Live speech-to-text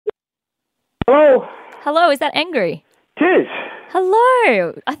Hello. Hello, is that Angry? Tis.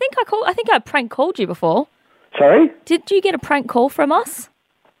 Hello. I think I prank called you before. Sorry? Did you get a prank call from us?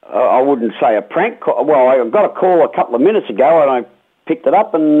 I wouldn't say a prank call. Well, I got a call a couple of minutes ago and I picked it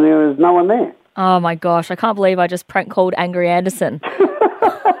up and there was no one there. Oh my gosh, I can't believe I just prank called Angry Anderson. Well,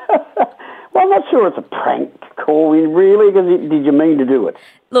 I'm not sure it's a prank call, really, because did you mean to do it?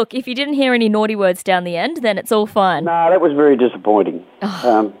 Look, if you didn't hear any naughty words down the end, then it's all fine. No, that was very disappointing.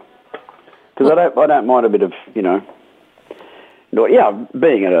 Because I don't mind a bit of,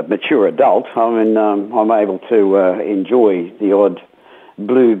 being a mature adult, I mean, I'm able to enjoy the odd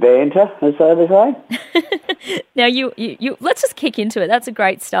blue banter, as they say. Now, you let's just kick into it. That's a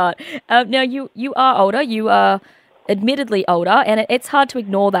great start. Now, you are older. You are admittedly older, and it's hard to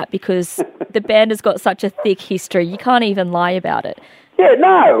ignore that because the band has got such a thick history. You can't even lie about it. Yeah,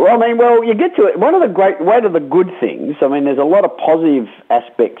 no. I mean, well, you get to it. One of the good things, I mean, there's a lot of positive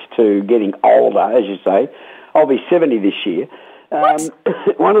aspects to getting older, as you say. I'll be 70 this year. What?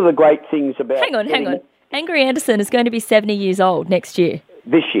 One of the great things about... Hang on. Angry Anderson is going to be 70 years old next year.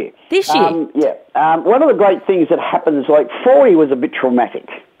 This year. This year? Yeah. One of the great things that happens, 40 was a bit traumatic,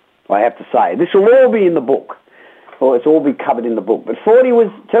 I have to say. This will all be in the book. Well, it's all be covered in the book. But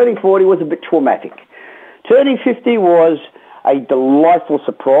turning 40 was a bit traumatic. Turning 50 was a delightful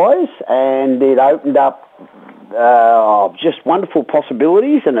surprise, and it opened up just wonderful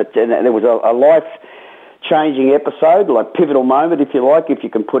possibilities, and there was a life-changing episode, like pivotal moment, if you like, if you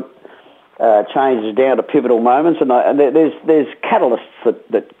can put changes down to pivotal moments. And there's catalysts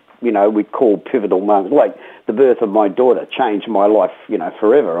that we call pivotal moments, like the birth of my daughter changed my life,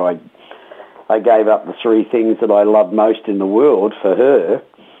 forever. I gave up the three things that I loved most in the world for her.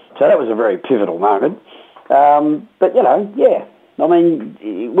 So that was a very pivotal moment. But, yeah. I mean,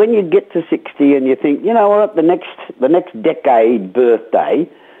 when you get to 60 and you think, what, the next decade birthday,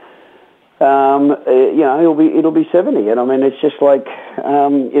 it'll be 70. And I mean, it's just like,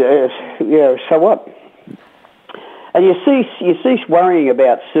 so what? And you cease worrying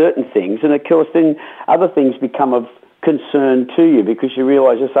about certain things. And of course, then other things become of concern to you because you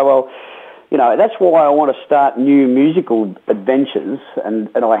realise, that's why I want to start new musical adventures, and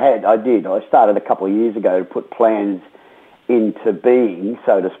I did. I started a couple of years ago to put plans into being,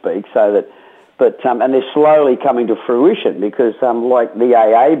 so to speak, and they're slowly coming to fruition because, like the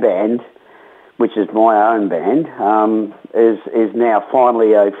AA band, which is my own band, is now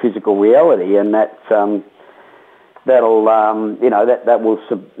finally a physical reality, and that'll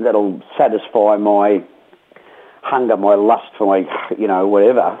satisfy my hunger, my lust for my,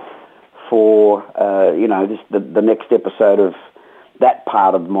 whatever. For, just the next episode of that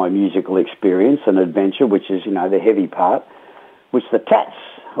part of my musical experience and adventure, which is, the heavy part, which the Tats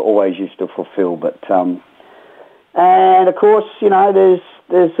always used to fulfill. But, and of course, there's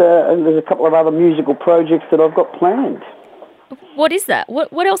a couple of other musical projects that I've got planned. What is that?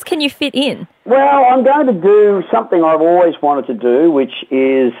 What else can you fit in? Well, I'm going to do something I've always wanted to do, which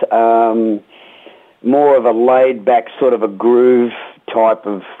is more of a laid-back sort of a groove type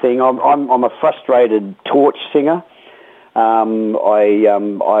of thing. I'm a frustrated torch singer. I've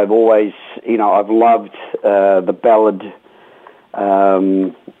always, I've loved the ballad,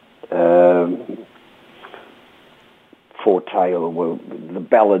 forte, or the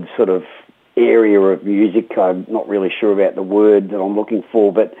ballad sort of area of music. I'm not really sure about the word that I'm looking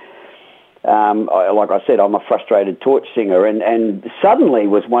for, but like I said, I'm a frustrated torch singer, and Suddenly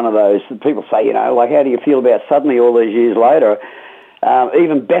was one of those people say, how do you feel about Suddenly all these years later?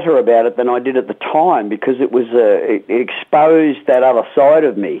 Even better about it than I did at the time because it it exposed that other side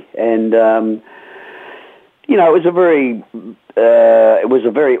of me, and it was a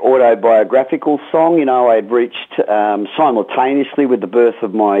very autobiographical song. I'd reached simultaneously with the birth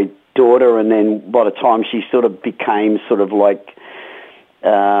of my daughter, and then by the time she sort of became sort of like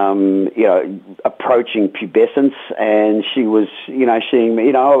approaching pubescence, and she was seeing me.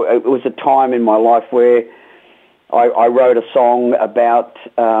 It was a time in my life where I wrote a song about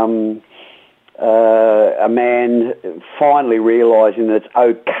a man finally realising that it's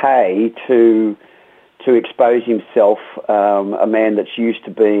okay to expose himself, a man that's used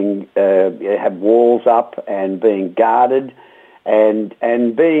to being have walls up and being guarded, and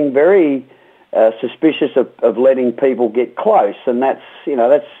being very suspicious of letting people get close, and that's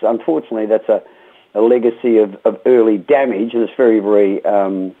unfortunately that's a legacy of early damage, and it's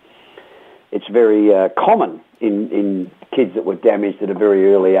very common in kids that were damaged at a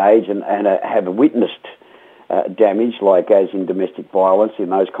very early age and have witnessed damage, like as in domestic violence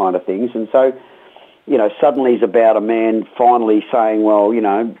and those kind of things. And so, suddenly it's about a man finally saying, well,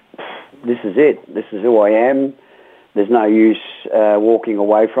 this is it. This is who I am. there's no use walking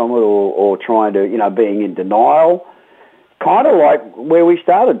away from it or trying to, being in denial. Kind of like where we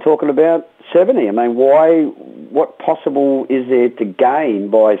started talking about 70. I mean, what possible is there to gain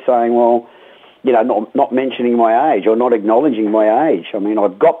by saying, well, not mentioning my age or not acknowledging my age? I mean,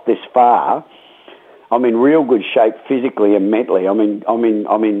 I've got this far. I'm in real good shape physically and mentally. I'm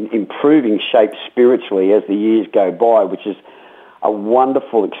in improving shape spiritually as the years go by, which is a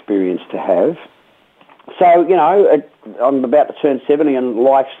wonderful experience to have. So, I'm about to turn 70 and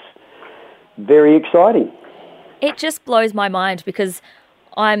life's very exciting. It just blows my mind because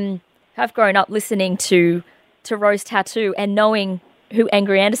I've grown up listening to Rose Tattoo and knowing who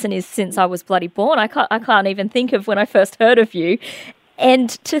Angry Anderson is since I was bloody born. I can't even think of when I first heard of you. And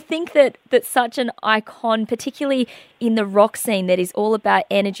to think that such an icon, particularly in the rock scene, that is all about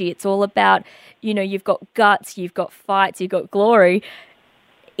energy, it's all about, you've got guts, you've got fights, you've got glory.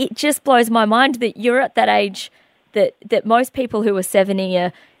 It just blows my mind that you're at that age that most people who are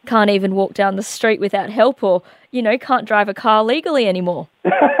 70 can't even walk down the street without help or, can't drive a car legally anymore.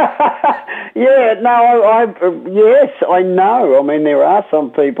 Yeah, no, yes, I know. I mean, there are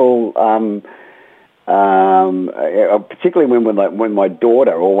some people, particularly when my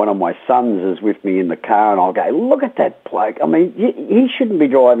daughter or one of my sons is with me in the car and I'll go, look at that bloke. I mean, he shouldn't be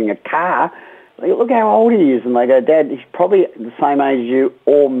driving a car. Look how old he is. And they go, Dad, he's probably the same age as you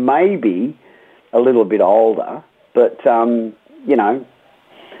or maybe a little bit older. But,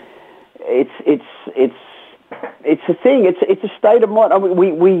 it's a thing. It's a state of mind. I mean,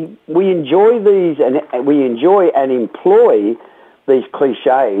 we enjoy these and we enjoy and employ these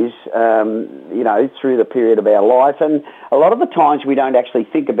cliches, through the period of our life. And a lot of the times we don't actually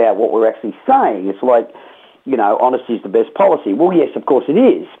think about what we're actually saying. It's like, honesty is the best policy. Well, yes, of course it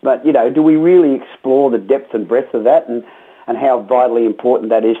is. But, do we really explore the depth and breadth of that and how vitally important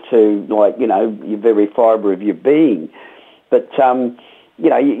that is to, your very fibre of your being? But,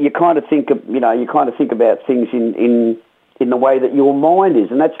 you kind of think about things in the way that your mind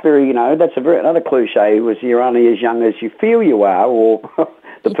is, and that's another cliche. Was you're only as young as you feel you are, or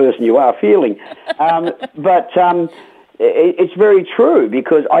the person you are feeling. But it's very true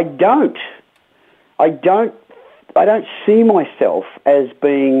because I don't see myself as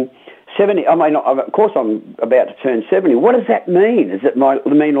being 70. I mean, of course, I'm about to turn 70. What does that mean? Does it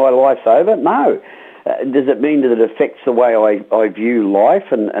mean my life's over? No. Does it mean that it affects the way I view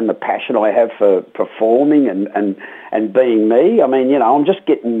life and the passion I have for performing and being me? I mean, I'm just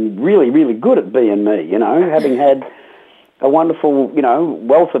getting really, really good at being me, having had a wonderful,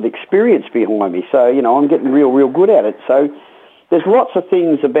 wealth of experience behind me. So, I'm getting real, real good at it. So there's lots of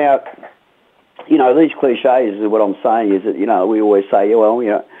things about, these cliches is what I'm saying is that, we always say, well,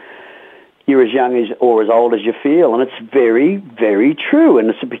 you're as young as or as old as you feel, and it's very, very true. And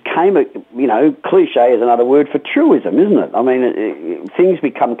it became cliche is another word for truism, isn't it? I mean, things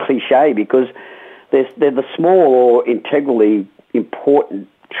become cliche because they're the small or integrally important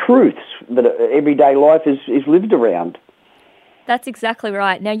truths that everyday life is lived around. That's exactly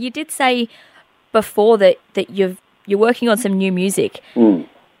right. Now, you did say before that you're working on some new music.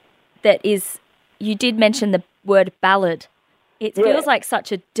 That is, you did mention the word ballad. It feels like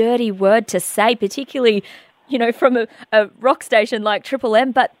such a dirty word to say, particularly, from a rock station like Triple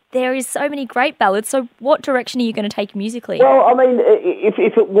M, but there is so many great ballads. So what direction are you going to take musically? Well, I mean,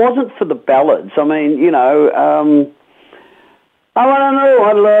 if it wasn't for the ballads, I mean, I want to know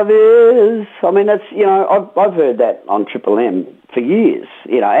what love is. I mean, that's, I've heard that on Triple M for years,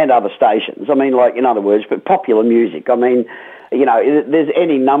 and other stations. I mean, like, in other words, but popular music. I mean, there's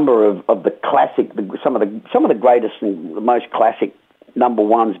any number of the classic, some of the greatest and the most classic number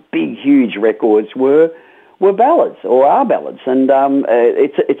ones, big, huge records were ballads or are ballads. And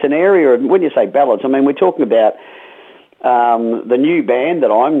it's an area, and when you say ballads, I mean, we're talking about the new band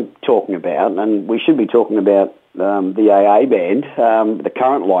that I'm talking about, and we should be talking about the AA band, the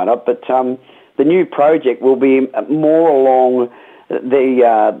current lineup, but the new project will be more along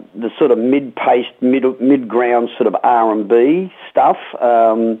the sort of mid-paced, mid-ground sort of R&B stuff.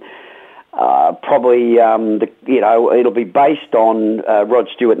 Probably, it'll be based on Rod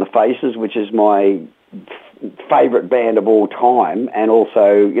Stewart and the Faces, which is my favourite band of all time, and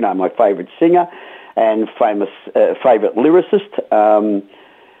also, my favourite singer and favourite lyricist.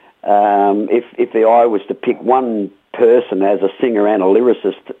 If I was to pick one person as a singer and a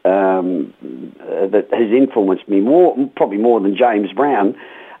lyricist that has influenced me probably more than James Brown,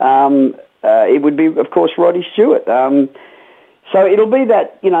 it would be, of course, Roddy Stewart. So it'll be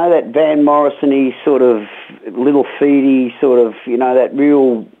that, that Van Morrison-y sort of Little Feedy sort of,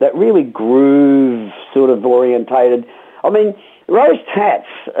 that really groove sort of orientated. I mean, Rose Tats,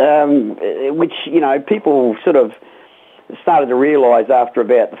 which, people sort of started to realise after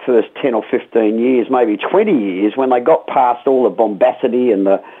about the first 10 or 15 years, maybe 20 years, when they got past all the bombacity and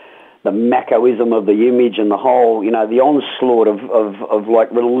the machoism of the image and the whole, you know, the onslaught of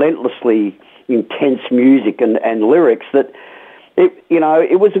like relentlessly intense music and lyrics, that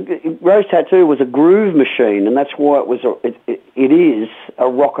Rose Tattoo was a groove machine, and that's why it is a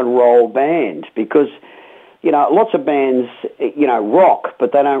rock and roll band, because, you know, lots of bands, you know, rock,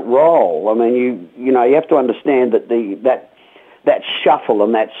 but they don't roll. I mean, you have to understand that that shuffle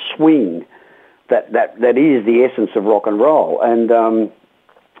and that swing, that is the essence of rock and roll. And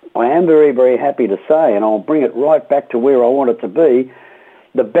I am very, very happy to say, and I'll bring it right back to where I want it to be,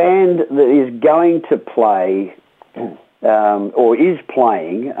 the band that is going to play, or is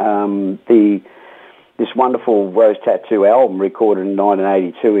playing, this wonderful Rose Tattoo album recorded in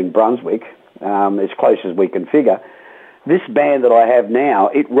 1982 in Brunswick, as close as we can figure. This band that I have now,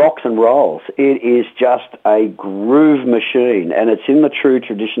 it rocks and rolls. It is just a groove machine, and it's in the true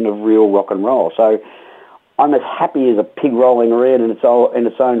tradition of real rock and roll. So I'm as happy as a pig rolling around in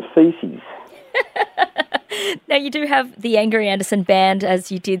its own feces. Now, you do have the Angry Anderson Band,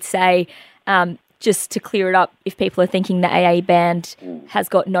 as you did say. Just to clear it up, if people are thinking the AA Band has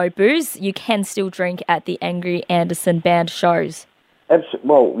got no booze, you can still drink at the Angry Anderson Band shows.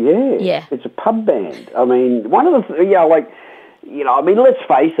 Well, yeah. It's a pub band. I mean, one of the, let's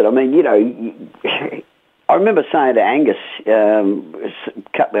face it. I mean, I remember saying to Angus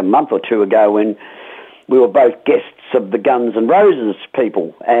a month or two ago when we were both guests of the Guns N' Roses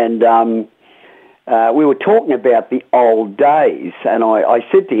people, and we were talking about the old days, and I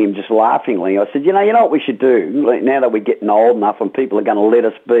said to him just laughingly, I said, you know what we should do, now that we're getting old enough and people are going to let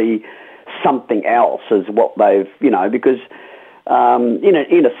us be something else as what they've, because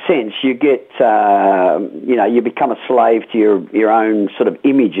in a sense you get, you become a slave to your own sort of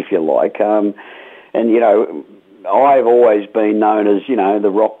image, if you like, and, I've always been known as,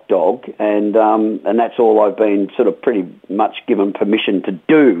 the rock dog, and that's all I've been sort of pretty much given permission to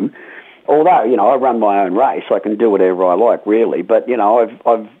do. Although, I run my own race, I can do whatever I like, really. But,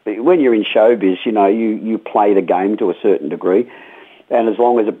 when you're in showbiz, you play the game to a certain degree. And as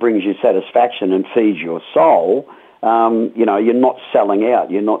long as it brings you satisfaction and feeds your soul, you're not selling out,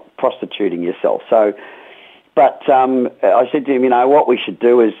 you're not prostituting yourself. So, but I said to him, what we should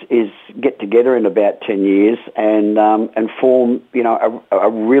do is get together in about 10 years and form, a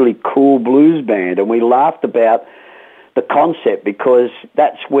really cool blues band. And we laughed about the concept, because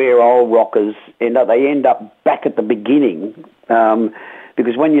that's where old rockers end up. They end up back at the beginning,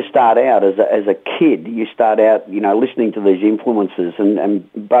 because when you start out as a kid, you start out, listening to these influences, and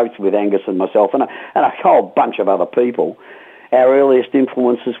both with Angus and myself and a whole bunch of other people, our earliest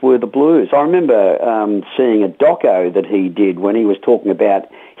influences were the blues. I remember seeing a doco that he did when he was talking about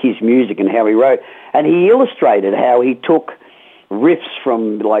his music and how he wrote, and he illustrated how he took riffs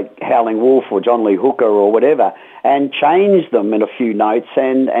from like Howling Wolf or John Lee Hooker or whatever, and changed them in a few notes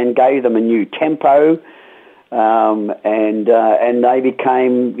and gave them a new tempo, and they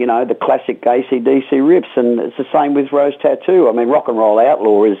became, the classic AC/DC riffs. And it's the same with Rose Tattoo. I mean, Rock and Roll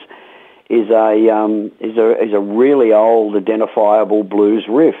Outlaw is a really old identifiable blues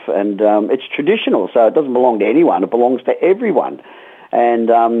riff, and it's traditional, so it doesn't belong to anyone. It belongs to everyone. And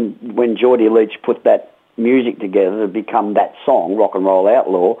when Geordie Leach put that music together to become that song, Rock and Roll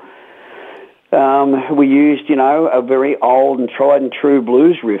Outlaw, we used, a very old and tried and true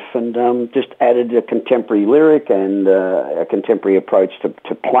blues riff, and just added a contemporary lyric and a contemporary approach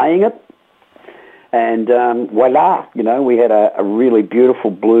to playing it. And voila, we had a really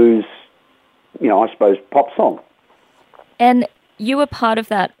beautiful blues, I suppose, pop song. And you were part of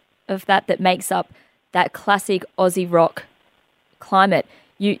that makes up that classic Aussie rock climate.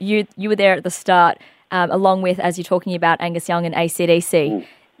 You were there at the start, along with, as you're talking about, Angus Young and AC/DC.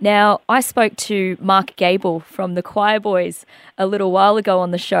 Now, I spoke to Mark Gable from the Choir Boys a little while ago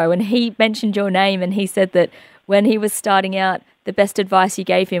on the show, and he mentioned your name, and he said that when he was starting out, the best advice you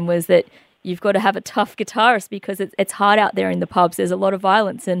gave him was that you've got to have a tough guitarist, because it's hard out there in the pubs. There's a lot of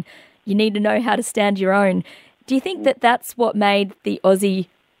violence, and you need to know how to stand your own. Do you think that that's what made the Aussie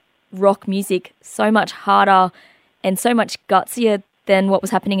rock music so much harder and so much gutsier than what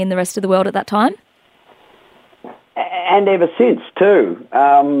was happening in the rest of the world at that time? And ever since too,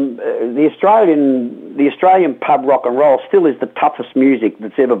 the Australian pub rock and roll still is the toughest music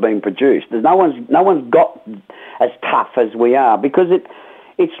that's ever been produced. No one's got as tough as we are, because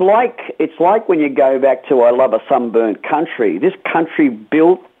it's like when you go back to I Love a Sunburnt Country. This country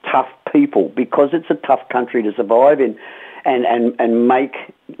built tough people because it's a tough country to survive in, and make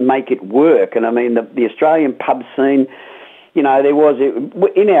it work. And I mean the Australian pub scene, you know, there was,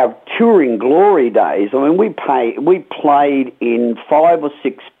 in our touring glory days, I mean, we played in 5 or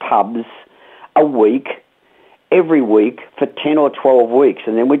 6 pubs a week, every week for 10 or 12 weeks,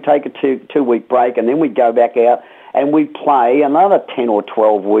 and then we'd take a two-week break, and then we'd go back out and we'd play another 10 or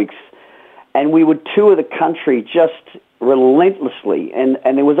 12 weeks, and we would tour the country just relentlessly, and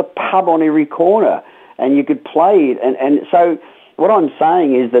there was a pub on every corner, and you could play it, and so what I'm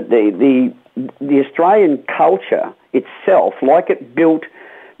saying is that the Australian culture itself, like it built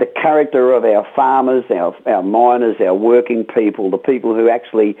the character of our farmers, our miners, our working people, the people who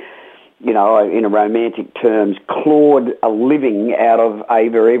actually, you know, in romantic terms, clawed a living out of a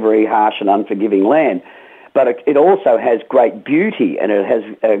very, very harsh and unforgiving land. But it also has great beauty, and it has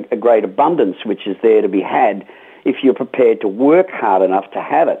a great abundance which is there to be had if you're prepared to work hard enough to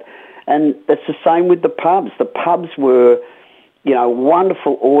have it. And it's the same with the pubs. The pubs were, you know,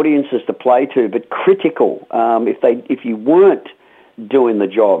 wonderful audiences to play to, but critical. If you weren't doing the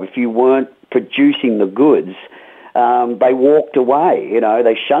job, if you weren't producing the goods, they walked away. You know,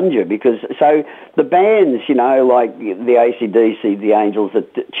 they shunned you because. So the bands, you know, like the AC/DC, the Angels,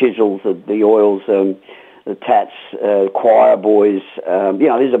 the Chisels, the Oils, the Tats, Choir Boys. You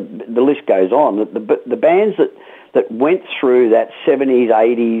know, the list goes on. The bands that went through that 70s,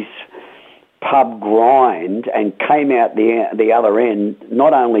 80s. Pub grind and came out the other end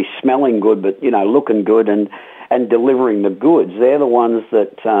not only smelling good but, you know, looking good and delivering the goods. They're the ones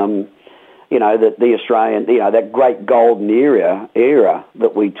that you know, that the Australian, you know, that great golden era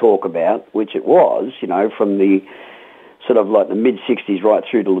that we talk about, which it was, you know, from the sort of like the mid 60s right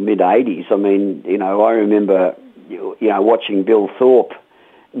through to the mid 80s. I mean, you know, I remember, you know, watching Bill Thorpe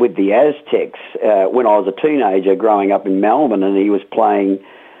with the Aztecs when I was a teenager growing up in Melbourne, and he was playing,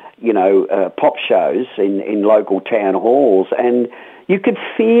 you know, pop shows in local town halls, and you could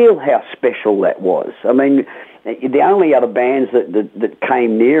feel how special that was. I mean, the only other bands that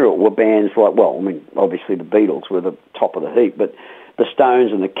came near it were bands like, well, I mean, obviously the Beatles were the top of the heap, but the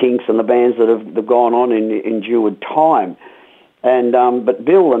Stones and the Kinks and the bands that have gone on and endured time. And but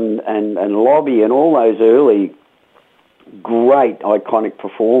Bill and Lobby and all those early great iconic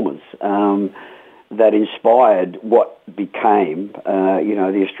performers that inspired what became, you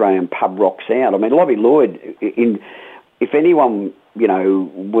know, the Australian pub rock sound. I mean, Lobby Lloyd, if anyone, you know,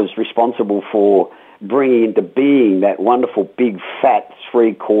 was responsible for bringing into being that wonderful big fat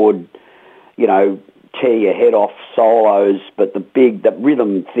 3-chord, you know, tear your head off solos, but the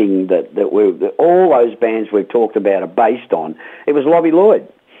rhythm thing that all those bands we've talked about are based on, it was Lobby Lloyd.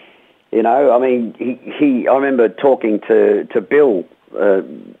 You know, I mean, I remember talking to Bill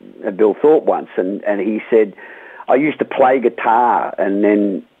Thorpe once, and he said, I used to play guitar, and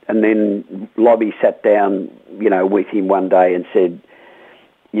then Lobby sat down, you know, with him one day and said,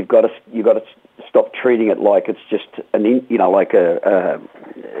 you've got to stop treating it like it's just like a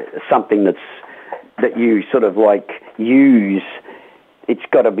something that you sort of like use. It's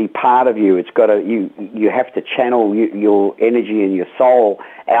got to be part of you. It's got to you have to channel your energy and your soul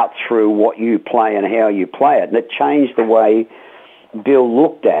out through what you play and how you play it. And it changed the way Bill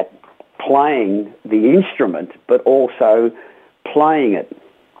looked at playing the instrument, but also playing it.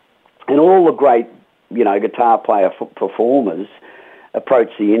 And all the great, you know, guitar player performers approach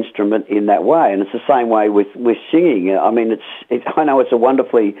the instrument in that way. And it's the same way with singing. I mean, I know it's a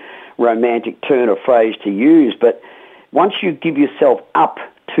wonderfully romantic turn of phrase to use, but once you give yourself up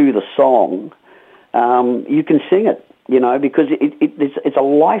to the song, you can sing it, you know, because it's a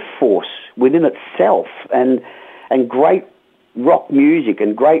life force within itself. And great rock music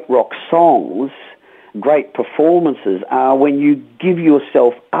and great rock songs, great performances are when you give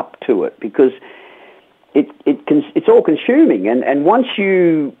yourself up to it, because it's all consuming. And once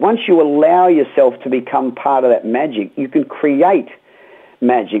you allow yourself to become part of that magic, you can create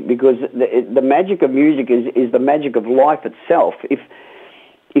magic, because the magic of music is the magic of life itself.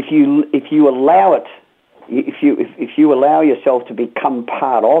 If you allow it, if you allow yourself to become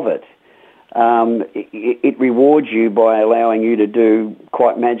part of it, it rewards you by allowing you to do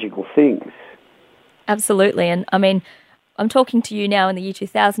quite magical things. Absolutely. And I mean, I'm talking to you now in the year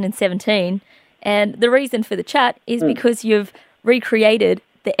 2017, and the reason for the chat is because you've recreated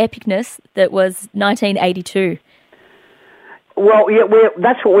the epicness that was 1982. Well, yeah,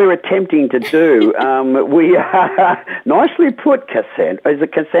 that's what we're attempting to do. We nicely put, Cassandra. Is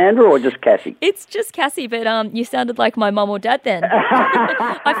it Cassandra or just Cassie? It's just Cassie, but you sounded like my mum or dad then.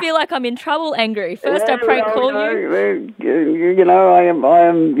 I feel like I'm in trouble, Angry. First I prank call you. You know, I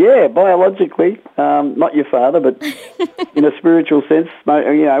am. Yeah, biologically, not your father, but in a spiritual sense.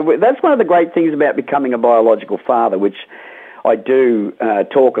 You know, that's one of the great things about becoming a biological father, which I do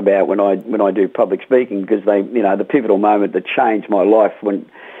talk about when I do public speaking, because the pivotal moment that changed my life when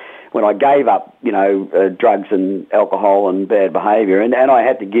I gave up, drugs and alcohol and bad behaviour, and I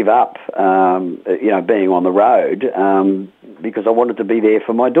had to give up, being on the road, because I wanted to be there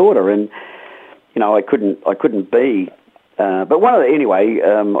for my daughter, and I couldn't be. But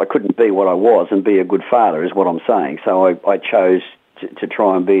I couldn't be what I was and be a good father, is what I'm saying. So I chose to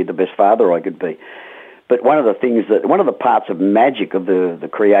try and be the best father I could be. But one of the parts of magic of the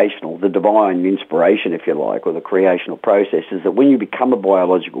creational, the divine inspiration, if you like, or the creational process, is that when you become a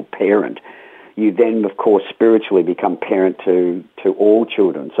biological parent, you then, of course, spiritually become parent to all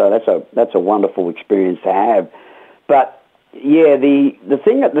children. So that's a wonderful experience to have. But yeah, the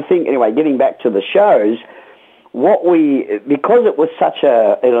thing. Anyway, getting back to the shows. Because it was such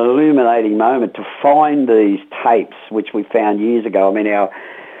an illuminating moment to find these tapes, which we found years ago. I mean, our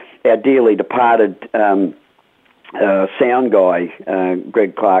dearly departed sound guy,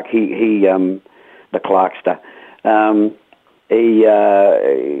 Greg Clark, he the Clarkster, he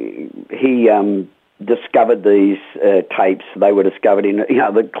discovered these tapes. They were discovered in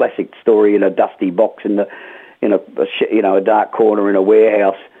the classic story, in a dusty box in a dark corner in a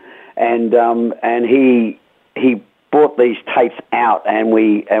warehouse, and he brought these tapes out, and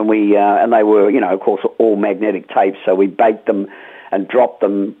they were, of course, all magnetic tapes. So we baked them and dropped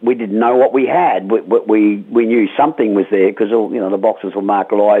them. We didn't know what we had. We knew something was there, because the boxes were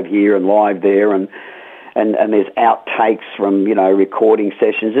marked live here and live there, and there's outtakes from recording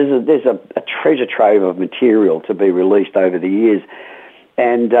sessions. There's a treasure trove of material to be released over the years,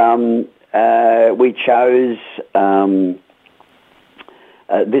 and we chose.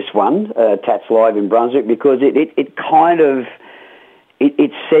 This one, Tats Live in Brunswick, because it kind of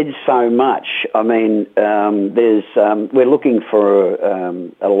said so much. I mean, we're looking for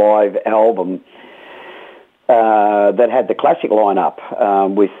a live album that had the classic lineup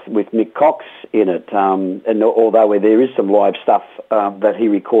with Mick Cox in it, and although there is some live stuff that he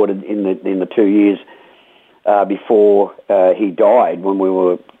recorded in the 2 years before he died, when we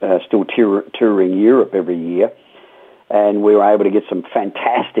were still touring Europe every year. And we were able to get some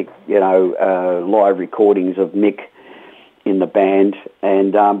fantastic, live recordings of Mick in the band.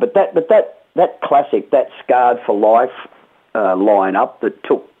 And but that classic, that Scarred for Life lineup that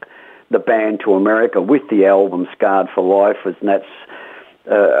took the band to America with the album Scarred for Life, and that's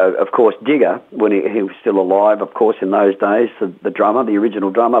of course Digger, when he was still alive, of course, in those days, the drummer, the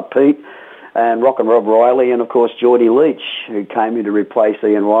original drummer, Pete, and Rock and Rob Riley, and of course Geordie Leach, who came in to replace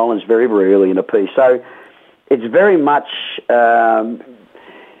Ian Rowlands very, very early in the piece. So it's very much, some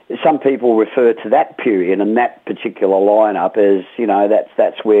people refer to that period and that particular lineup as,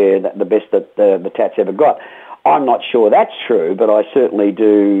 that's where the best that the Tats ever got. I'm not sure that's true, but I certainly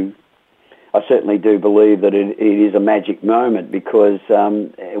do believe that it is a magic moment, because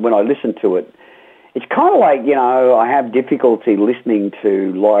when I listen to it, it's kind of like, I have difficulty listening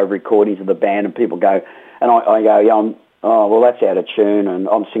to live recordings of the band, and people go, and I go, oh, well, that's out of tune, and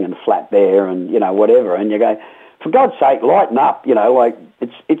I'm singing flat there, and, whatever. And you go, for God's sake, lighten up,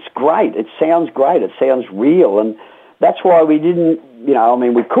 it's great. It sounds great. It sounds real. And that's why we didn't,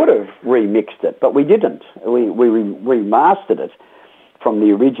 we could have remixed it, but we didn't. We remastered it from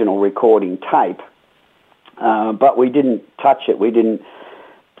the original recording tape, but we didn't touch it. We didn't,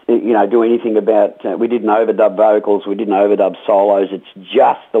 do anything about, we didn't overdub vocals, we didn't overdub solos. It's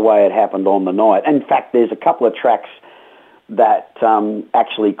just the way it happened on the night. In fact, there's a couple of tracks that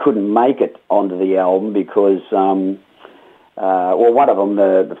actually couldn't make it onto the album because, one of them,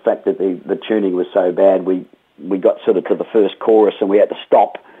 the fact that the tuning was so bad, we got sort of to the first chorus and we had to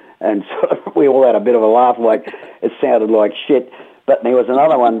stop, and sort of we all had a bit of a laugh, like it sounded like shit. But there was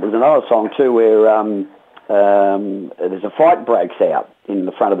another one, there's another song too where there's a fight breaks out in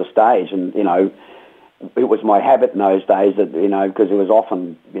the front of the stage, and it was my habit in those days that because there was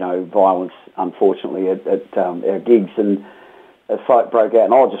often violence, unfortunately, at our gigs, and a fight broke out,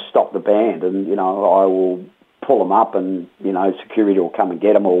 and I'll just stop the band, and I will pull them up, and security will come and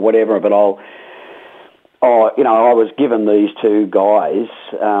get them or whatever. But I was given these two guys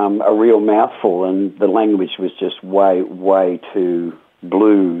a real mouthful, and the language was just way too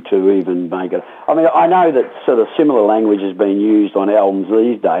blue to even make it. I mean, I know that sort of similar language has been used on albums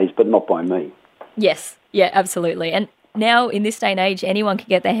these days, but not by me. Yes, yeah, absolutely. And now in this day and age, anyone can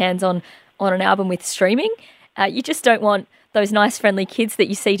get their hands on an album with streaming. You just don't want those nice, friendly kids that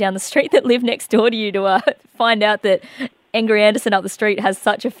you see down the street that live next door to you to find out that Angry Anderson up the street has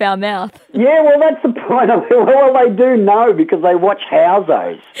such a foul mouth. Yeah, well, that's the point of it. Well, they do know because they watch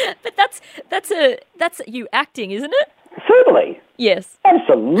Howzos. But that's you acting, isn't it? Certainly. Yes.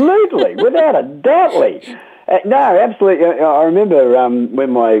 Absolutely, without a doubtly. No, absolutely. I remember when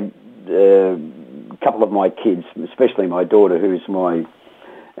my couple of my kids, especially my daughter, who's my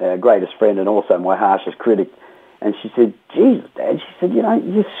greatest friend and also my harshest critic, and she said, "Jesus, Dad," she said,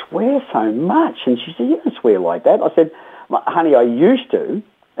 "you swear so much." And she said, "You don't swear like that." I said, "Honey, I used to,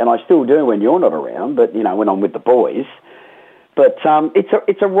 and I still do when you're not around, but, when I'm with the boys. But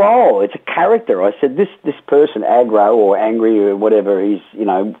it's a role, it's a character." I said, this person, aggro or angry or whatever he's,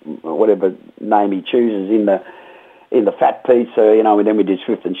 whatever name he chooses in the Fat Pizza, and then we did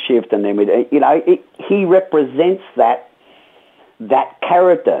Swift and Shift, and then he represents that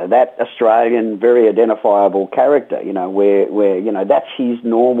character, that Australian, very identifiable character, where that's his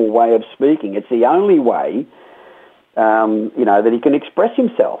normal way of speaking. It's the only way, that he can express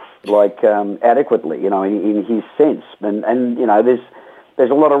himself, adequately, in his sense. And there's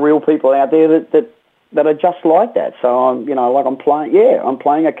a lot of real people out there that are just like that. So I'm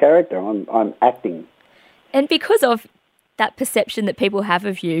playing a character. I'm acting. And because of that perception that people have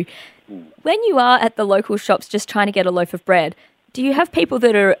of you, when you are at the local shops just trying to get a loaf of bread, do you have people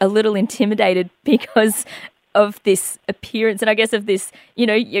that are a little intimidated because of this appearance and I guess of this,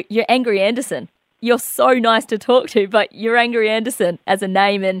 you're Angry Anderson. You're so nice to talk to, but you're Angry Anderson as a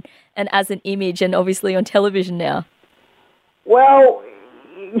name and as an image and obviously on television now. Well,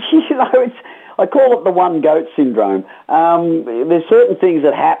 I call it the one goat syndrome. There's certain things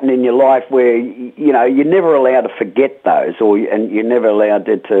that happen in your life where, you're never allowed to forget those and you're never allowed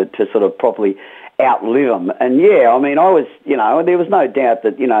to sort of properly outlive them. And I was, there was no doubt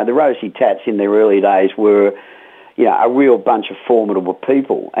that, the Rosie Tats in their early days were, a real bunch of formidable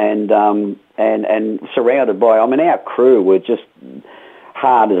people and surrounded by, our crew were just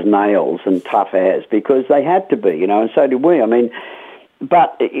hard as nails and tough as because they had to be, and so did we.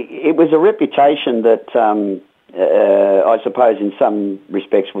 But it was a reputation that I suppose in some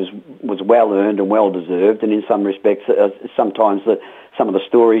respects was well earned and well deserved, and in some respects sometimes some of the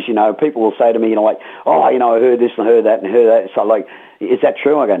stories, people will say to me, "Oh, I heard this and heard that and heard that." So is that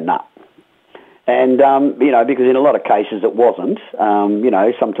true? I go, "No." And, because in a lot of cases it wasn't.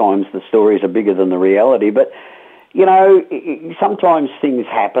 Sometimes the stories are bigger than the reality. But, sometimes things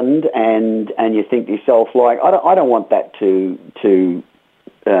happened and you think to yourself, I don't want that to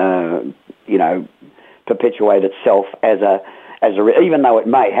perpetuate itself even though it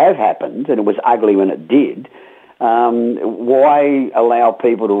may have happened and it was ugly when it did. Why allow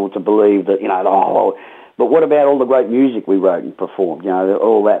people to believe that, but what about all the great music we wrote and performed?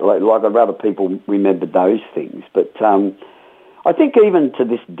 All that, I'd rather people remembered those things. But I think even to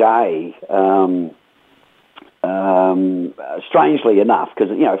this day, strangely enough,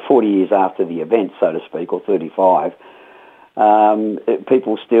 because, 40 years after the event, so to speak, or 35,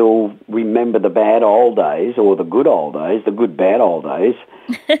 people still remember the bad old days or the good old days, the good bad old days,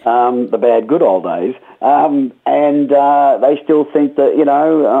 the bad good old days, and they still think that,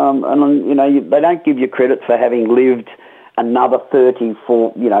 they don't give you credit for having lived another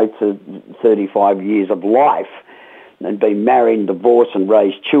 34, to 35 years of life and been married and divorced and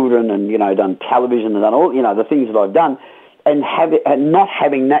raised children and, done television and done all, the things that I've done and not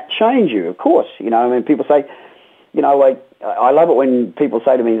having that change you, of course. People say, I love it when people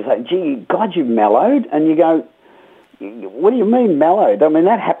say to me, "Gee, God, you've mellowed," and you go, "What do you mean mellowed?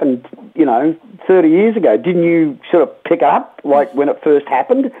 That happened, 30 years ago. Didn't you sort of pick up when it first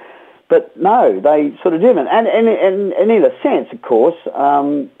happened?" But no, they sort of didn't. And in a sense, of course,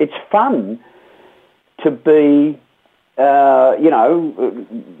 it's fun to be,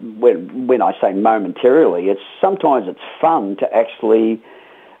 when I say momentarily, sometimes it's fun to actually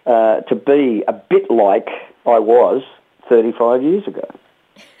to be a bit like I was 35 years ago.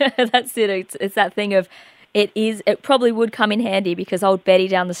 That's it. It's that thing of it probably would come in handy because old Betty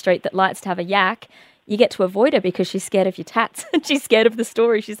down the street that likes to have a yak, you get to avoid her because she's scared of your tats. She's scared of the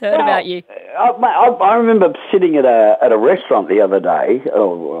story she's heard about you. I remember sitting at a restaurant the other day,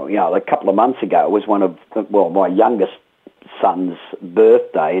 a couple of months ago. It was my youngest son's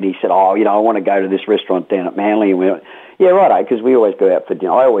birthday, and he said, I want to go to this restaurant down at Manly. And we went, yeah, righto, because we always go out for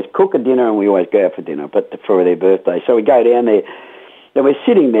dinner. I always cook a dinner and we always go out for dinner, but for their birthday. So we go down there, and we're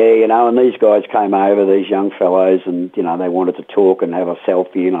sitting there, and these guys came over, these young fellows, and, they wanted to talk and have a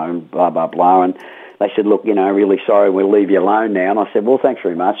selfie, and blah, blah, blah. And they said, look, really sorry, we'll leave you alone now. And I said, well, thanks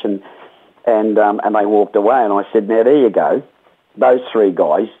very much. And they walked away, and I said, now, there you go. Those three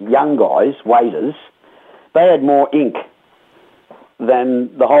guys, young guys, waiters, they had more ink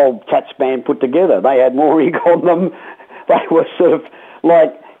than the whole Cats band put together. They had more ink on them. They were sort of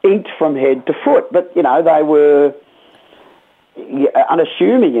inked from head to foot. But, they were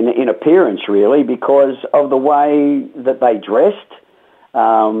unassuming in appearance, really, because of the way that they dressed,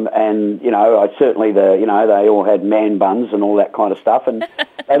 And, I certainly, they all had man buns and all that kind of stuff. And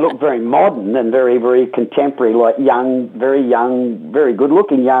they looked very modern and very, very contemporary, like young, very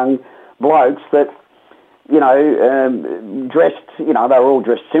good-looking young blokes that, dressed, they were all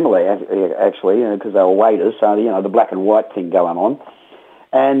dressed similarly, actually, because they were waiters. So, the black and white thing going on.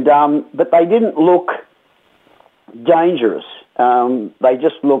 And, but they didn't look dangerous. They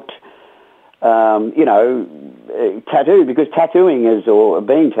just looked, tattooed, because tattooing or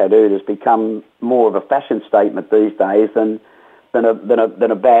being tattooed has become more of a fashion statement these days than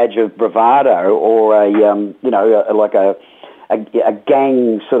a badge of bravado or like a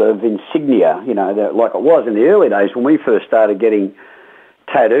gang sort of insignia, like it was in the early days when we first started getting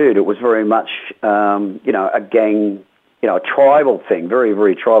tattooed. It was very much, a gang, a tribal thing, very,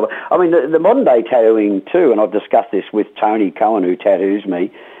 very tribal. I mean, the modern day tattooing too, and I've discussed this with Tony Cohen, who tattoos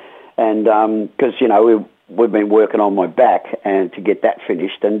me, and because, we've been working on my back and to get that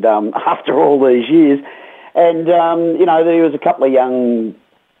finished, and after all these years, and, there's a couple of young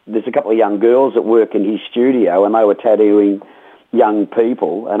girls that work in his studio, and they were tattooing young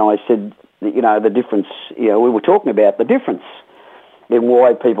people, and I said, the difference, we were talking about the difference in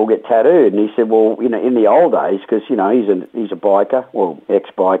why people get tattooed, and he said, well, in the old days, because, he's a biker, well,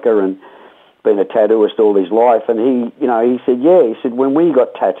 ex-biker, and been a tattooist all his life, and he said, when we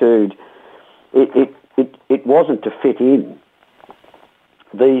got tattooed, it wasn't to fit in.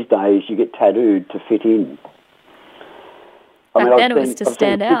 These days, you get tattooed to fit in. Then it was to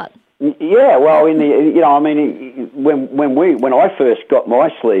stand out. Yeah, well, when I first got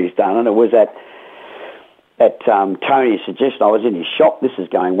my sleeves done, and it was at Tony's suggestion, I was in his shop. This is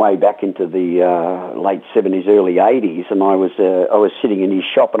going way back into the late 70s, early 80s, and I was sitting in his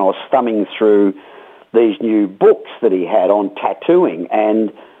shop, and I was thumbing through these new books that he had on tattooing, and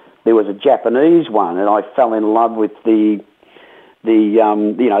there was a Japanese one, and I fell in love with the body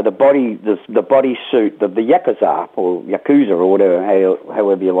suit, the yakuza or whatever,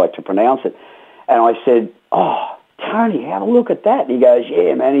 however you like to pronounce it. And I said, "Oh, Tony, have a look at that." And he goes,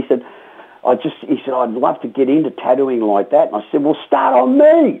 "Yeah, man." He said, "I'd love to get into tattooing like that." And I said, "Well, start on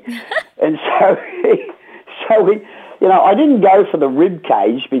me." And so we, I didn't go for the rib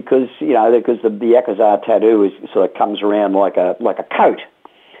cage because the yakuza tattoo sort of comes around like a coat,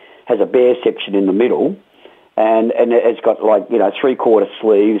 has a bare section in the middle. And it's got 3/4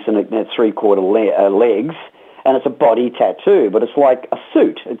 sleeves and 3/4 legs, and it's a body tattoo, but it's like a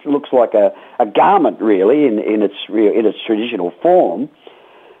suit. It looks like a garment really in its traditional form.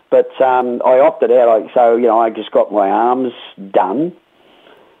 But I opted out, I just got my arms done,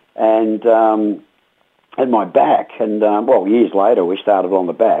 and my back, and years later we started on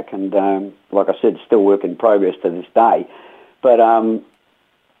the back, and like I said, still work in progress to this day. But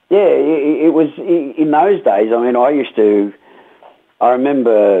yeah, it was in those days. I mean, I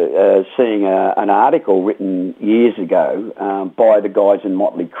remember seeing an article written years ago by the guys in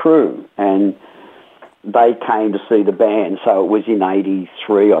Motley Crue, and they came to see the band. So it was in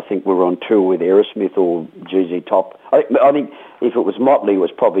 '83. I think we were on tour with Aerosmith or GZ Top. I think if it was Motley, it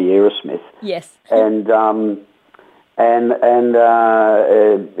was probably Aerosmith. Yes. And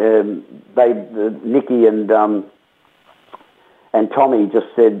Nicky and Tommy just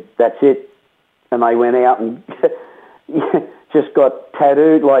said, "That's it," and they went out and just got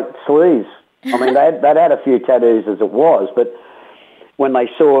tattooed like sleeves. I mean, they'd had a few tattoos as it was, but when they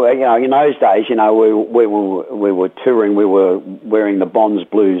saw, in those days, we were touring, we were wearing the Bonds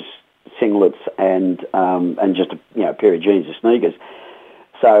Blues singlets and just a pair of jeans and sneakers.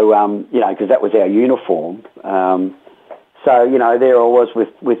 So because that was our uniform. So, there I was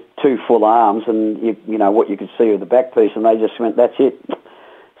with two full arms and, what you could see of the back piece, and they just went, "That's it."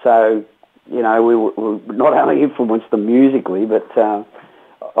 So, we were not only influenced them musically, but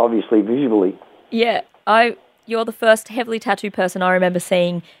obviously visually. Yeah, you're the first heavily tattooed person I remember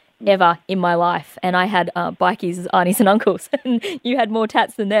seeing ever in my life, and I had bikies as aunties and uncles, and you had more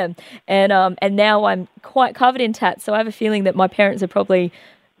tats than them. And now I'm quite covered in tats, so I have a feeling that my parents are probably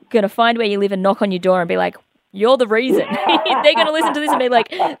going to find where you live and knock on your door and be like, "You're the reason." They're going to listen to this and be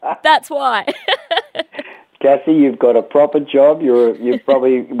like, "That's why." Cassie, you've got a proper job. You're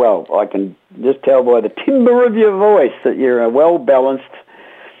probably, I can just tell by the timbre of your voice that you're a well-balanced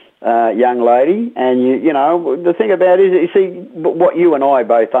young lady. And, the thing about it is, you see, what you and I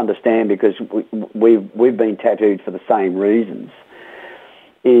both understand, because we've been tattooed for the same reasons,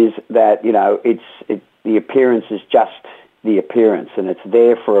 is that, the appearance is just the appearance, and it's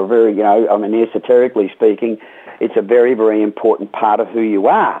there for a very, esoterically speaking, it's a very, very important part of who you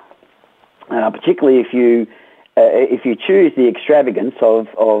are. Particularly if you choose the extravagance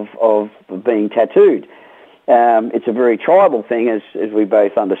of being tattooed. It's a very tribal thing, as we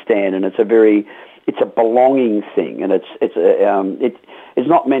both understand, and it's a belonging thing, and it's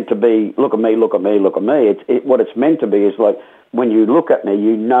not meant to be look at me, look at me, look at me. What it's meant to be is like, when you look at me,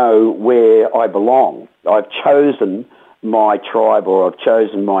 you know where I belong. I've chosen my tribe, or I've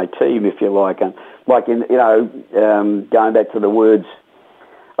chosen my team, if you like, and going back to the words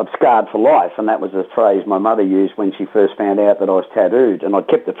of "scarred for life," and that was a phrase my mother used when she first found out that I was tattooed, and I'd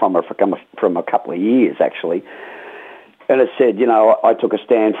kept it from her from a couple of years actually. And it said, I took a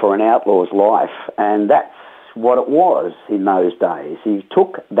stand for an outlaw's life, and that's what it was in those days. He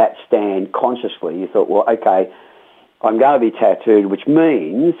took that stand consciously. He thought, well, okay, I'm going to be tattooed, which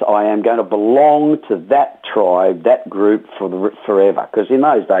means I am going to belong to that tribe, that group forever. Because in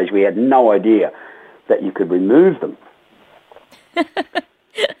those days we had no idea that you could remove them.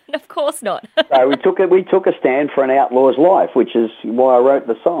 Of course not. So we took a stand for an outlaw's life, which is why I wrote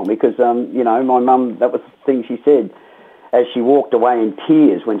the song. Because my mum, that was the thing she said as she walked away in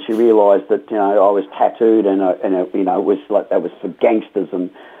tears when she realised that I was tattooed, and it was like that was for gangsters and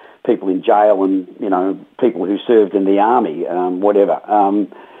people in jail, and people who served in the army, whatever. And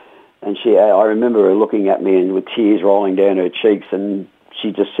I remember her looking at me and with tears rolling down her cheeks, and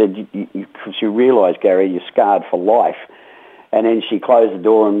she just said, "You realise, Gary, you're scarred for life." And then she closed the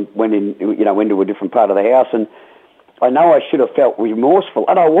door and went into a different part of the house. And I know I should have felt remorseful,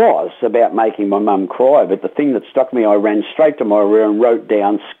 and I was, about making my mum cry. But the thing that struck me, I ran straight to my room and wrote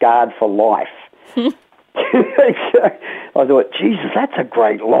down "scarred for life." I thought, Jesus, that's a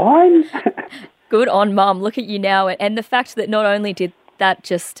great line. Good on Mum. Look at you now. And the fact that not only did that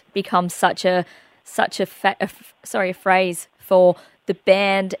just become such a phrase for the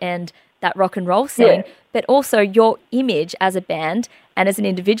band and that rock and roll scene, but also your image as a band and as an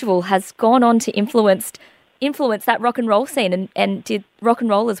individual has gone on to influence that rock and roll scene. And did rock and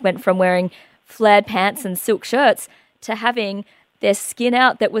rollers went from wearing flared pants and silk shirts to having their skin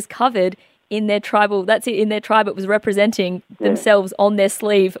out that was covered in their tribal. That's it. In their tribe, it was representing themselves on their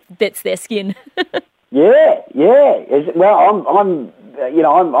sleeve. That's their skin. Yeah. Well, I'm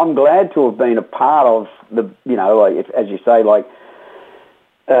glad to have been a part of the, as you say, like,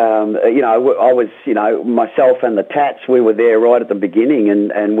 I was, myself and the Tats, we were there right at the beginning,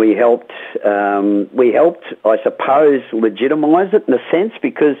 and we helped, I suppose, legitimise it in a sense,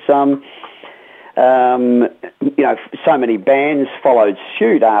 because, so many bands followed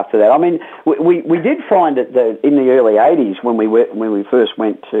suit after that. I mean, we did find that in the early 80s, when we first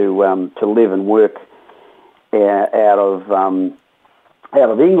went to live and work out of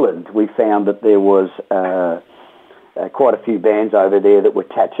England, we found that there was quite a few bands over there that were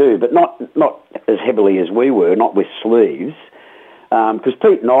tattooed, but not as heavily as we were, not with sleeves. Because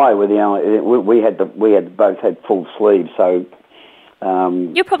Pete and I were the only, we had both had full sleeves, so.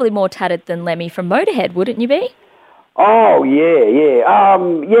 You're probably more tatted than Lemmy from Motorhead, wouldn't you be? Oh yeah. I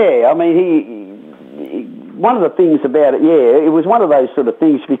mean, one of the things about it, it was one of those sort of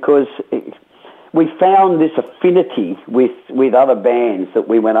things, because we found this affinity with other bands that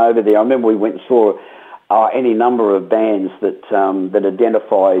we went over there. I remember we went and saw any number of bands that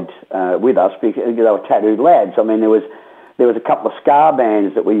identified with us because they were tattooed lads. I mean, there was a couple of ska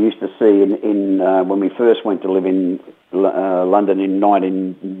bands that we used to see in when we first went to live in London in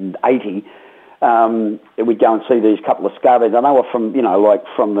 1980. We'd go and see these couple of ska bands, and they were from the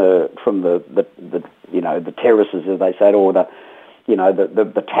terraces, as they said, or the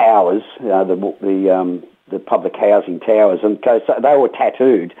towers, the public housing towers, and so they were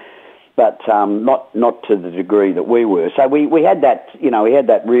tattooed, but not to the degree that we were. So we had that, we had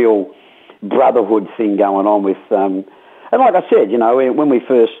that real brotherhood thing going on with. And like I said, when we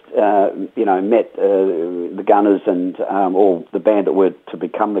first, met the Gunners and or the band that were to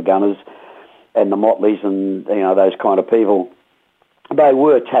become the Gunners and the Motleys and those kind of people, they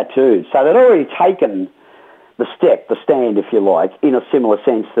were tattooed. So they'd already taken the stand, if you like, in a similar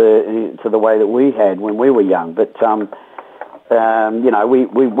sense to the way that we had when we were young. But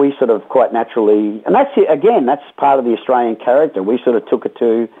we sort of quite naturally, and that's it, again, that's part of the Australian character. We sort of took it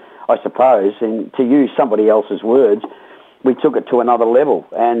to, I suppose, and to use somebody else's words, we took it to another level,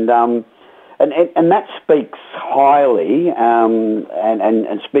 and that speaks highly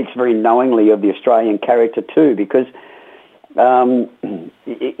and speaks very knowingly of the Australian character too, because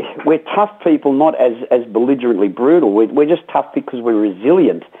we're tough people, not as belligerently brutal. We're just tough because we're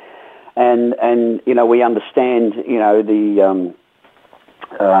resilient, and we understand the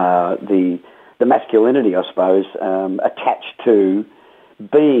masculinity, I suppose, attached to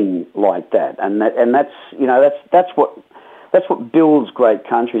being like that, and that's what builds great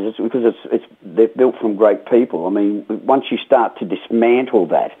countries. It's because they're built from great people. I mean, once you start to dismantle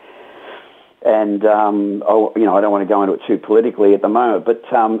that, And, I don't want to go into it too politically at the moment, but,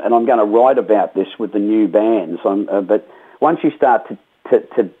 and I'm going to write about this with the new bands. But once you start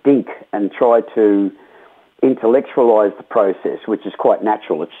to think and try to intellectualise the process, which is quite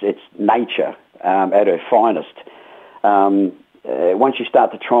natural, it's nature at her finest. Once you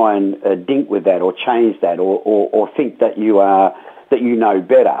start to try and dink with that or change that or think that you know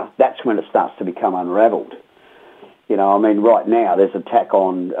better, that's when it starts to become unravelled. Right now there's a tack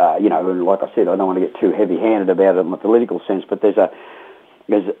on, like I said, I don't want to get too heavy-handed about it in the political sense, but there's a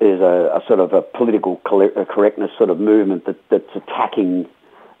sort of a political correctness sort of movement that's attacking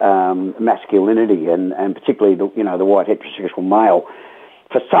masculinity and particularly the white heterosexual male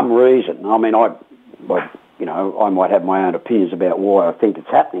for some reason. I might have my own opinions about why I think it's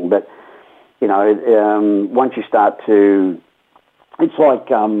happening, but once you start to, it's like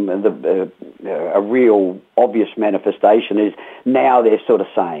a real obvious manifestation is now they're sort of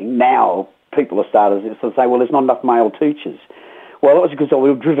saying, now people are starting to say, well, there's not enough male teachers. Well, that was because they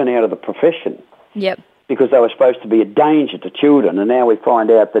were driven out of the profession. Yep. Because they were supposed to be a danger to children, and now we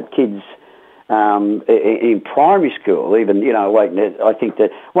find out that kids in primary school, even, I think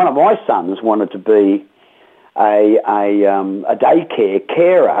that one of my sons wanted to be a daycare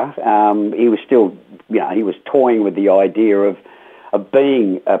carer. He was still, he was toying with the idea of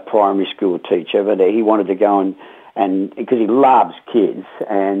being a primary school teacher, but he wanted to go and because he loves kids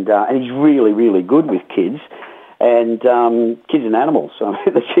and he's really, really good with kids and kids and animals. I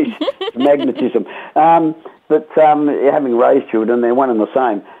mean, that's magnetism. But having raised children, they're one and the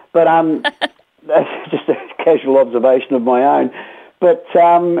same. But that's just a casual observation of my own. But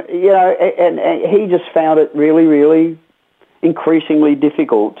and he just found it really, really increasingly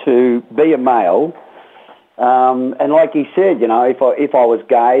difficult to be a male. And like he said, if I was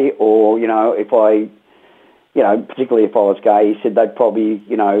gay or, particularly if I was gay, he said they'd probably,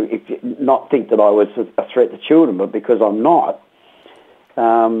 not think that I was a threat to children, but because I'm not.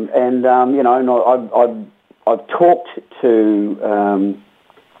 I've talked to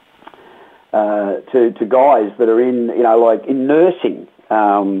guys that are in, in nursing,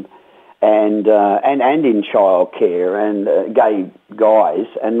 and in childcare and gay guys,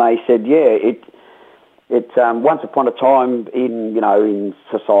 and they said, it once upon a time in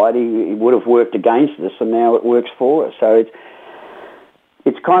society it would have worked against us, and now it works for us. So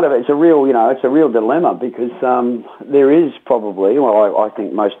it's a real dilemma because there is probably, I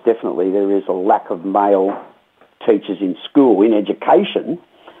think most definitely there is a lack of male teachers in school in education,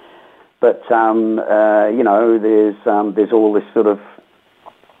 but there's all this sort of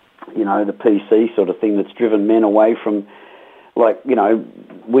the PC sort of thing that's driven men away from.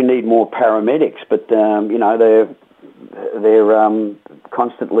 We need more paramedics, but they're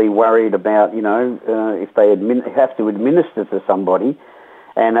constantly worried about if they have to administer to somebody,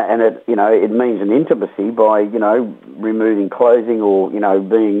 and it means an intimacy by removing clothing or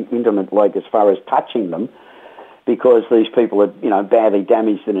being intimate as far as touching them, because these people are badly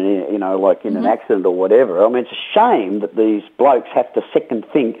damaged in an accident or whatever. I mean, it's a shame that these blokes have to second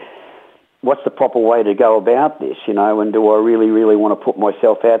think. What's the proper way to go about this, and do I really, really want to put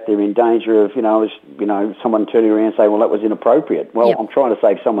myself out there in danger of, someone turning around and saying, well, that was inappropriate. Well, yep. I'm trying to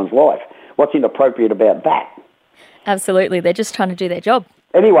save someone's life. What's inappropriate about that? Absolutely. They're just trying to do their job.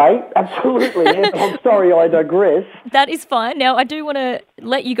 Anyway, absolutely. Yes, I'm sorry I digress. That is fine. Now, I do want to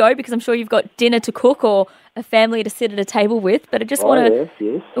let you go because I'm sure you've got dinner to cook or a family to sit at a table with, but I just want to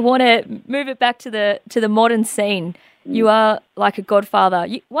move it back to the modern scene. You are like a godfather.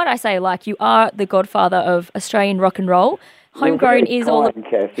 When I say you are the godfather of Australian rock and roll. Homegrown is all.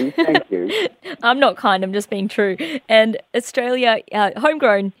 Cassie, thank you. I'm not kind. I'm just being true. And Australia,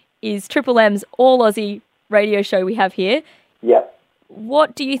 Homegrown is Triple M's all Aussie radio show we have here. Yep.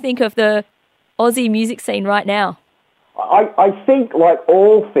 What do you think of the Aussie music scene right now? I think, like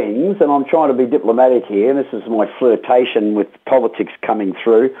all things, and I'm trying to be diplomatic here. This is my flirtation with politics coming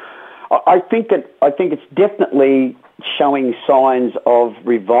through. I think it's definitely showing signs of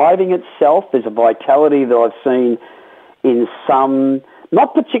reviving itself. There's a vitality that I've seen in some,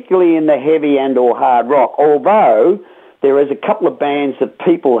 not particularly in the heavy and or hard rock, although there is a couple of bands that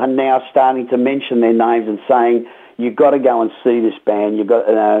people are now starting to mention their names and saying, you've got to go and see this band. You've got,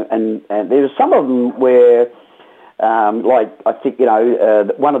 and there's some of them where, I think,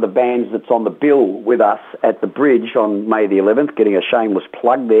 one of the bands that's on the bill with us at the Bridge on May the 11th, getting a shameless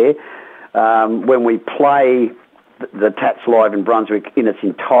plug there, when we play the Tats Live in Brunswick in its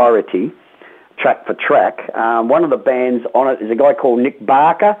entirety, track for track. One of the bands on it is a guy called Nick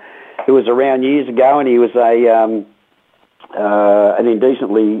Barker, who was around years ago, and he was an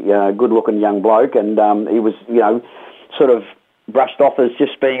indecently good-looking young bloke, and he was, sort of brushed off as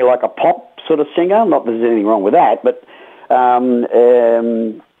just being like a pop sort of singer. Not that there's anything wrong with that, but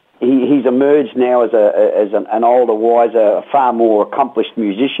he's emerged now as an older, wiser, far more accomplished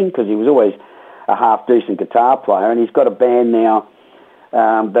musician, because he was always a half-decent guitar player, and he's got a band now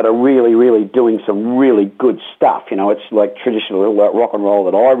that are really, really doing some really good stuff. You know, it's like traditional rock and roll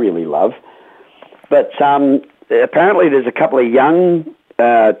that I really love. But apparently there's a couple of young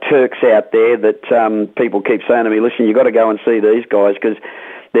Turks out there that people keep saying to me, listen, you've got to go and see these guys, because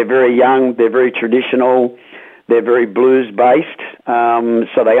they're very young, they're very traditional, they're very blues-based,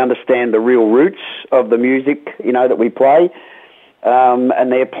 so they understand the real roots of the music, you know, that we play,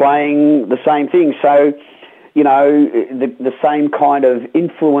 and they're playing the same thing. So, you know, the same kind of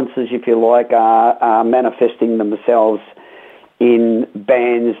influences, if you like, are manifesting themselves in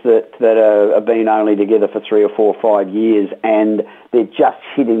bands that have been only together for 3 or 4 or 5 years, and they're just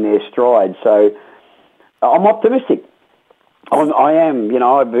hitting their stride. So I'm optimistic. I am, you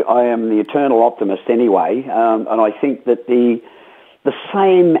know, I am the eternal optimist anyway, and I think that the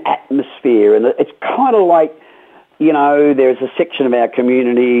same atmosphere, and it's kind of like, you know, there's a section of our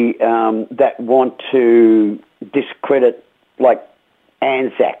community that want to discredit, like,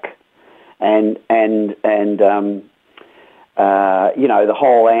 Anzac and you know, the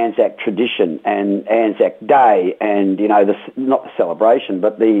whole Anzac tradition and Anzac Day, and, you know, not the celebration,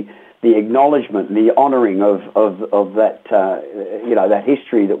 but the acknowledgement, the honouring of that, you know, that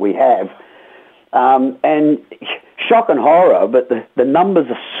history that we have. And shock and horror, but the numbers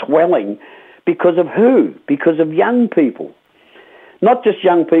are swelling because of who? Because of young people. Not just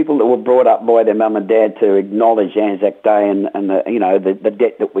young people that were brought up by their mum and dad to acknowledge Anzac Day and the, you know, the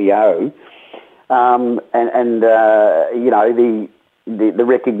debt that we owe. You know, the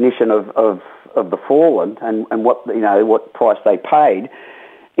recognition of the fallen and what, you know, what price they paid.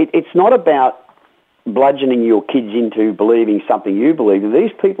 It's not about bludgeoning your kids into believing something you believe in.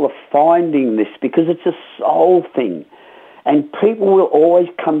 These people are finding this because it's a soul thing, and people will always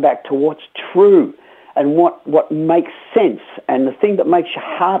come back to what's true and what makes sense, and the thing that makes your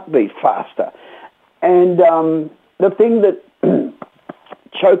heart beat faster, and the thing that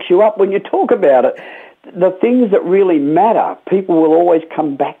chokes you up when you talk about it. The things that really matter, people will always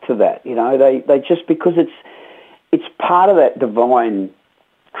come back to that. You know, they just, because it's part of that divine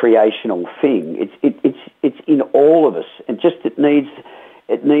creational thing. It's in all of us, and just it needs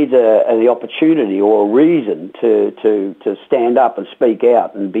the opportunity or a reason to stand up and speak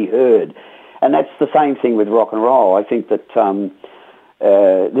out and be heard. And that's the same thing with rock and roll. I think that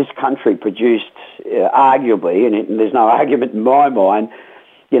this country produced, arguably, and there's no argument in my mind,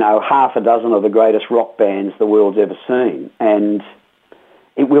 you know, half a dozen of the greatest rock bands the world's ever seen, and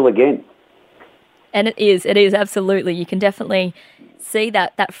it will again. And it is absolutely. You can definitely see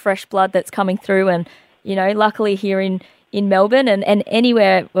that fresh blood that's coming through, and, you know, luckily here in Melbourne and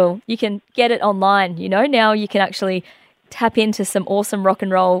anywhere, well, you can get it online, you know, now you can actually tap into some awesome rock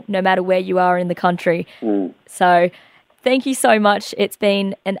and roll no matter where you are in the country. So thank you so much. It's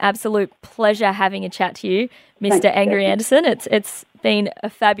been an absolute pleasure having a chat to you, Mr. Angus Anderson. It's been a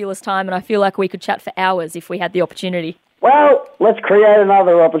fabulous time, and I feel like we could chat for hours if we had the opportunity. Well, let's create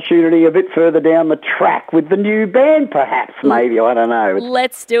another opportunity a bit further down the track with the new band, perhaps, maybe. I don't know.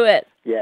 Let's do it.